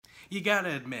You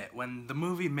gotta admit, when the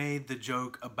movie made the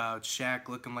joke about Shaq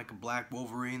looking like a black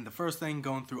Wolverine, the first thing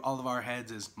going through all of our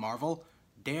heads is, Marvel,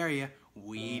 dare ya,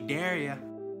 we dare ya.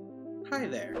 Hi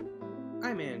there,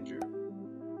 I'm Andrew.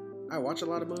 I watch a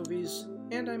lot of movies,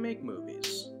 and I make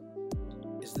movies.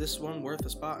 Is this one worth a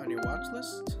spot on your watch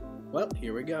list? Well,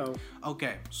 here we go.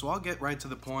 Okay, so I'll get right to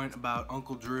the point about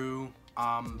Uncle Drew.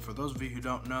 For those of you who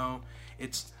don't know,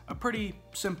 it's a pretty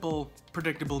simple,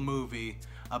 predictable movie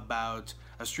about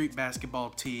a street basketball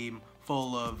team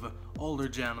full of older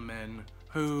gentlemen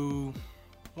who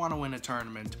want to win a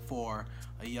tournament for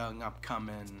a young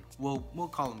upcoming, we'll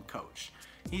call him Coach.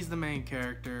 He's the main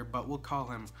character, but we'll call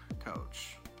him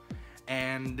Coach.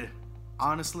 And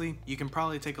honestly, you can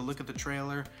probably take a look at the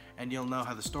trailer and you'll know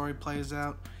how the story plays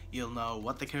out, you'll know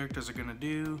what the characters are gonna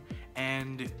do,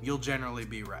 and you'll generally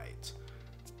be right.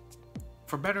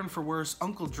 For better and for worse,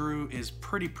 Uncle Drew is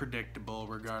pretty predictable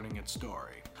regarding its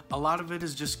story. A lot of it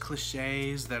is just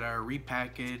cliches that are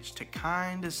repackaged to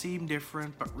kinda seem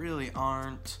different, but really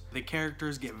aren't. The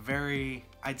characters get very,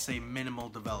 I'd say, minimal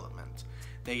development.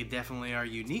 They definitely are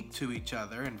unique to each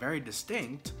other and very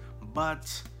distinct,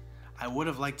 but I would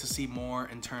have liked to see more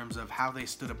in terms of how they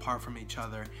stood apart from each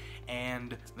other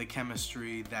and the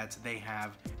chemistry that they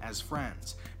have as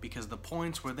friends. Because the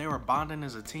points where they were bonding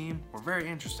as a team were very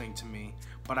interesting to me,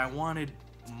 but I wanted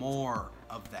more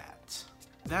of that.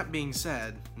 That being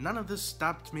said, none of this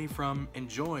stopped me from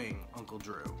enjoying Uncle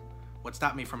Drew. What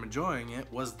stopped me from enjoying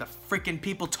it was the freaking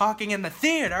people talking in the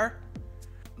theater!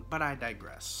 But I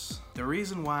digress. The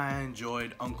reason why I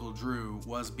enjoyed Uncle Drew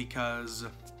was because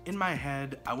in my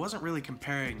head, I wasn't really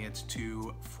comparing it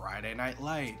to Friday Night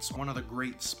Lights, one of the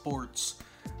great sports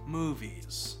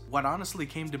movies. What honestly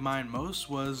came to mind most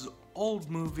was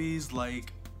old movies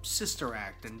like Sister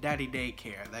Act and Daddy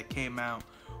Daycare that came out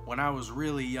when I was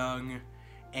really young,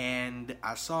 and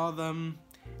I saw them,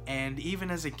 and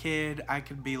even as a kid, I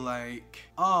could be like,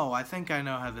 oh, I think I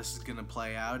know how this is gonna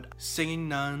play out. Singing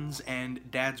nuns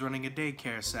and dads running a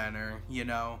daycare center, you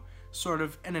know, sort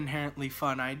of an inherently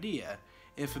fun idea,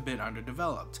 if a bit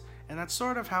underdeveloped. And that's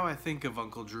sort of how I think of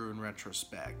Uncle Drew in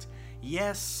retrospect.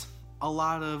 Yes, a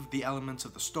lot of the elements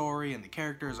of the story and the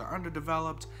characters are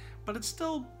underdeveloped, but it's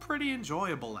still pretty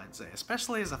enjoyable, I'd say,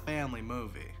 especially as a family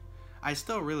movie. I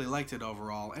still really liked it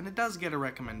overall, and it does get a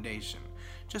recommendation.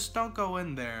 Just don't go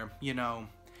in there, you know,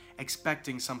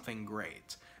 expecting something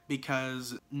great,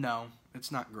 because no,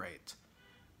 it's not great.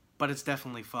 But it's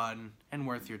definitely fun and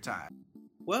worth your time.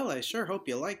 Well, I sure hope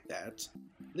you like that.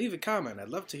 Leave a comment, I'd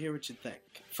love to hear what you think.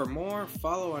 For more,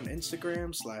 follow on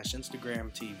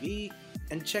Instagram/InstagramTV,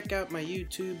 and check out my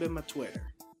YouTube and my Twitter.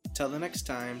 Till the next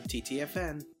time,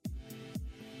 TTFN.